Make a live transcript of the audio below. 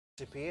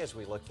Recipe as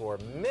we look for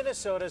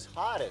Minnesota's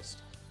hottest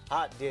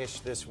hot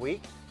dish this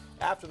week.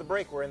 After the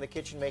break, we're in the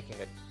kitchen making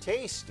a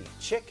tasty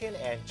chicken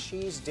and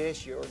cheese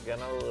dish you're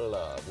gonna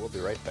love. We'll be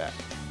right back.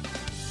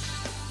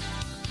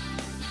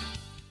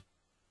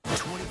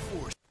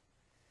 24.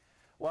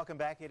 Welcome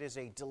back. It is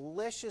a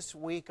delicious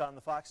week on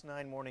the Fox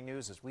 9 Morning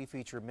News as we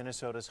feature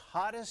Minnesota's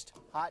hottest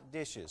hot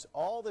dishes.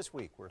 All this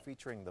week, we're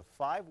featuring the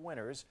 5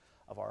 winners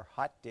of our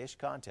hot dish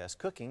contest,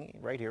 cooking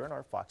right here in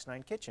our Fox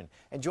 9 kitchen.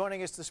 And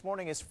joining us this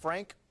morning is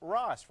Frank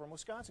Ross from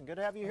Wisconsin. Good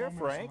to have you here,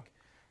 Frank.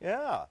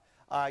 Yeah.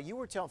 You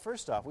were telling,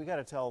 first off, we got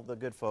to tell the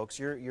good folks,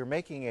 you're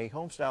making a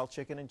home-style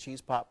chicken and cheese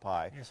pot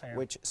pie, yes, I am.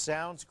 which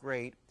sounds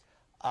great.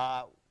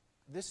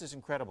 This is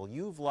incredible.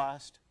 You've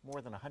lost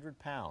more than 100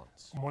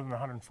 pounds. More than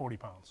 140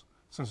 pounds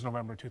since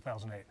November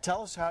 2008.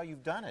 Tell us how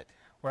you've done it.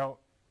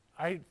 Well,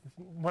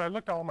 when I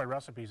looked at all my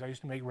recipes, I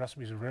used to make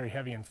recipes that were very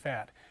heavy in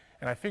fat,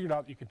 and I figured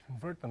out you could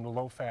convert them to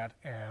low fat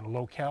and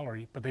low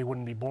calorie, but they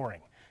wouldn't be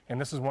boring. And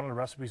this is one of the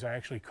recipes I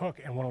actually cook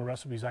and one of the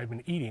recipes I've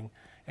been eating,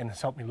 and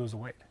it's helped me lose the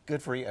weight. Good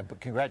for you.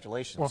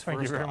 Congratulations. Well,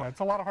 thank you very much. It's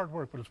a lot of hard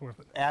work, but it's worth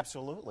it.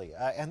 Absolutely.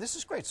 And this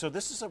is great. So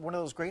this is one of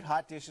those great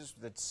hot dishes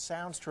that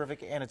sounds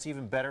terrific, and it's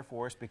even better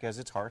for us because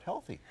it's heart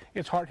healthy.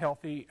 It's heart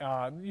healthy.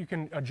 You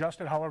can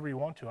adjust it however you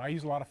want to. I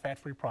use a lot of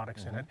fat-free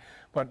products in it,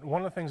 but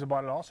one of the things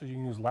about it also is you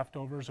can use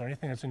leftovers or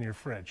anything that's in your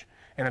fridge.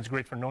 And it's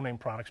great for no-name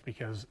products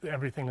because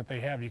everything that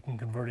they have you can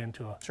convert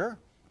into a All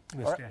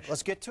right,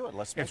 let's get to it.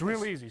 It's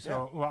real easy.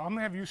 So, well, I'm going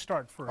to have you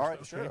start first. All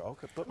right, sure.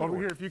 Okay. Over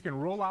here, if you can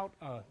roll out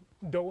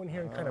dough in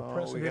here and kind of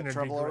press it in. We got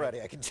trouble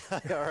already, I can tell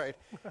you. All right.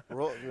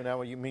 Roll,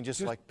 now, you mean just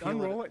like peel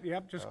unroll it?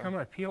 Yep, just kind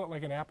of peel it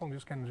like an apple and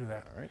just kind of do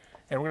that. All right.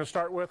 And we're going to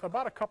start with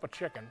about a cup of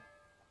chicken.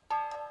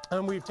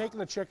 And we've taken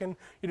the chicken,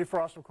 you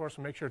defrost, of course,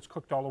 and make sure it's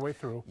cooked all the way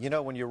through. You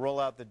know, when you roll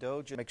out the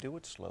dough, just do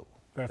it slow.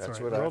 That's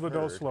right. What Roll I've the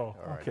dough heard. slow.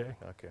 All right. Okay.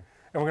 Okay.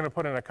 And we're going to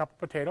put in a cup of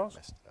potatoes.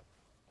 Messed it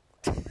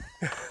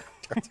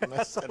up.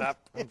 Messed it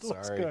up. I'm It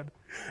looks sorry. good.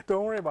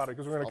 Don't worry about it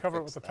because we're going to cover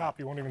it with the top.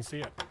 You won't even see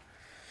it.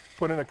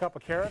 Put in a cup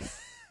of carrots.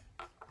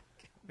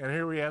 And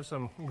here we have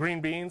some green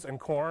beans and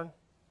corn.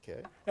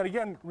 Okay. And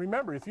again,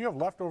 remember, if you have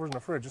leftovers in the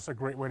fridge, it's a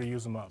great way to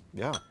use them up.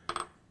 Yeah.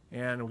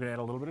 And we're going to add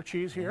a little bit of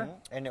cheese here.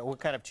 And what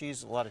kind of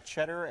cheese? A lot of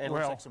cheddar and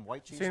looks like some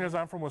white cheese? Seeing as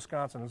I'm from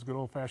Wisconsin, it's good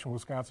old-fashioned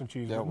Wisconsin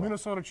cheese. Yeah, well.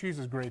 Minnesota cheese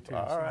is great, too.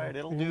 All right,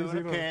 it'll do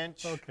in a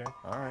pinch. Okay.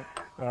 All right.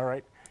 All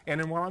right.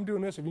 And then while I'm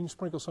doing this, if you can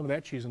sprinkle some of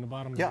that cheese in the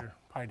bottom of your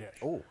pie dish.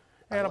 Oh.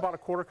 And about a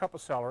quarter cup of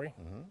celery.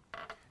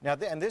 Now,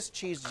 and this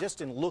cheese, just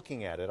in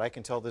looking at it, I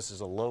can tell this is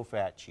a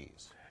low-fat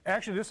cheese.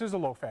 Actually, this is a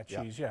low-fat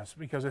cheese, yes,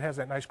 because it has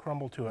that nice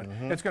crumble to it.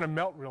 It's going to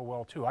melt real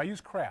well, too. I use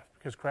Kraft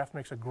because Kraft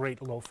makes a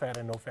great low-fat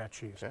and no-fat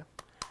cheese. Okay.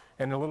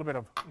 And a little bit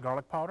of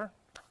garlic powder.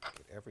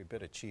 Get every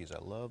bit of cheese. I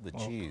love the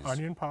cheese.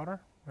 Onion powder.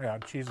 Yeah,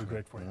 cheese is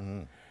great for you.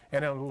 And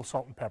then a little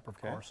salt and pepper,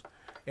 of course.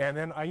 And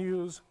then I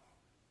use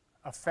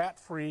a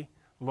fat-free,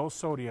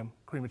 low-sodium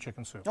cream of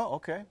chicken soup. Oh,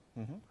 okay.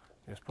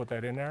 Just put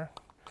that in there.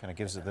 Kind of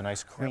gives it the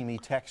nice creamy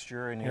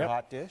texture in your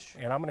hot dish.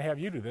 And I'm going to have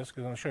you do this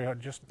because I'm going to show you how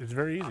it's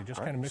very easy. Just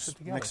kind of mix it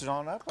together. Mix it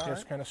on up.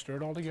 Just kind of stir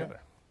it all together.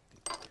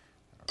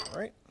 All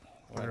right.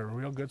 Give it a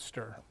real good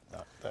stir.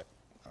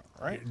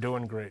 All right. You're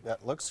doing great.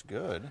 That looks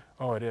good.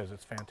 Oh, it is.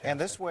 It's fantastic. And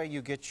this way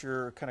you get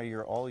your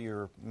all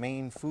your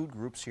main food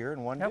groups here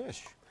in one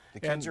dish. The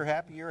kids are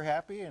happy, you're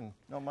happy, and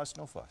no muss,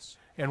 no fuss.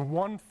 And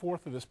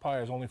 1/4 of this pie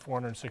is only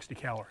 460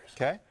 calories.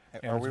 Okay.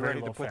 And Are we ready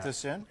low to put fat.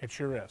 this in? It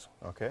sure is.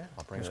 Okay.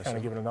 I'll bring Just this kind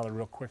of in. give it another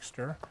real quick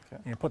stir. Okay.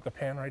 And you put the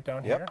pan right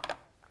down here.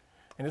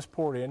 And just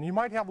pour it in. You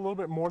might have a little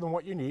bit more than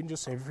what you need. And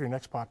just save it for your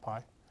next pot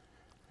pie.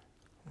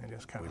 And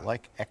just kind We of.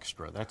 like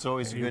extra. That's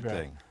always a good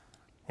thing.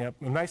 Yep.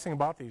 The nice thing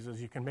about these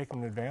is you can make them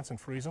in advance and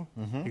freeze them.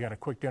 You got a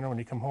quick dinner when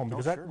you come home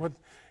because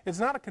it's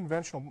not a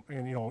conventional,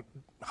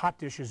 hot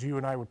dish as you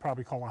and I would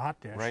probably call a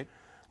hot dish. Right.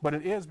 But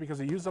it is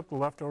because it uses up the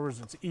leftovers.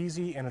 It's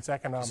easy and it's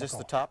economical. Is this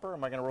the topper?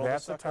 Am I going to roll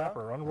That's this the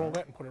topper. Unroll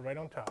that and put it right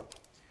on top.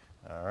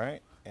 All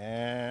right.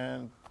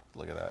 And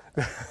look at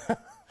that.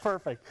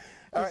 Perfect.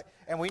 All right.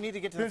 And we need to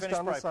get to the finished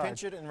product.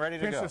 Pinch it and ready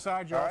to go. Pinch the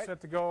side. You're all set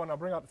to go. And I'll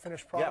bring out the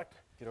finished product.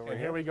 Get over and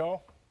here. here we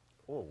go.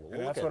 Oh,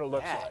 And that's what it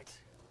looks like.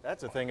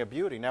 That's a thing of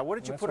beauty. Now, what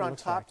did you put on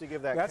top to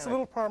give that That's a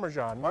little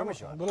Parmesan.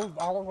 Parmesan. A little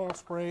olive oil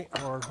spray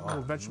or a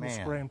little vegetable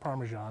spray and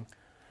Parmesan.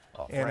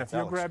 Oh, And Frank, if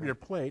you'll grab your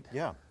plate.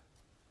 Yeah.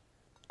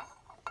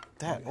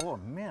 Oh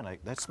man,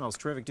 that smells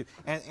terrific too.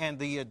 And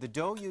the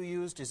dough you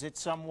used, is it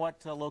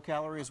somewhat low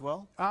calorie as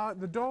well?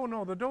 The dough,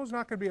 no, the dough's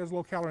not going to be as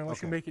low calorie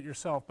unless you make it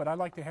yourself. But I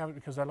like to have it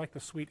because I like the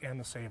sweet and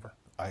the savor.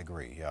 I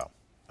agree. Yeah.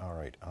 All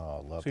right.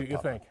 Oh, love. So you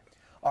think?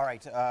 All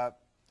right. I'll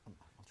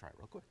try it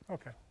real quick.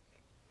 Okay.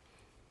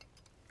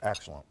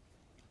 Excellent.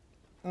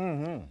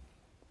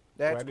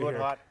 That's good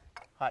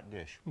hot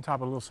dish. On top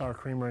of a little sour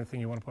cream or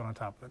anything you want to put on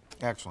top of it.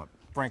 Excellent.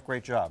 Frank,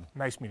 great job.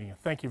 Nice meeting you.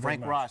 Thank you very much.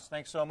 Frank Ross,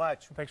 thanks so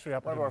much. Thanks for the One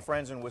opportunity. of our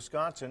friends in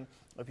Wisconsin.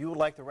 If you would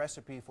like the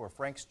recipe for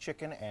Frank's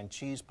chicken and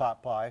cheese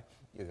pot pie,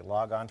 you can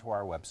log on to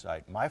our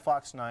website,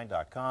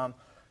 myfox9.com.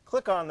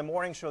 Click on the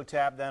Morning Show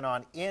tab, then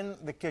on In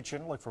the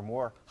Kitchen. Look for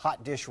more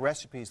hot dish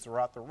recipes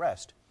throughout the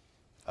rest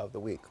of the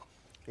week.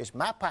 It's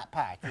my pot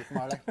pie, Chick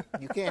Marley.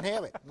 You can't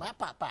have it. My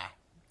pot pie.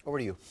 Over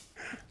to you.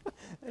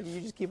 You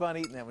just keep on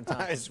eating that one,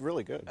 Tom. It's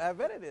really good. I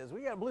bet it is.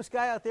 We got blue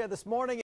sky out there this morning.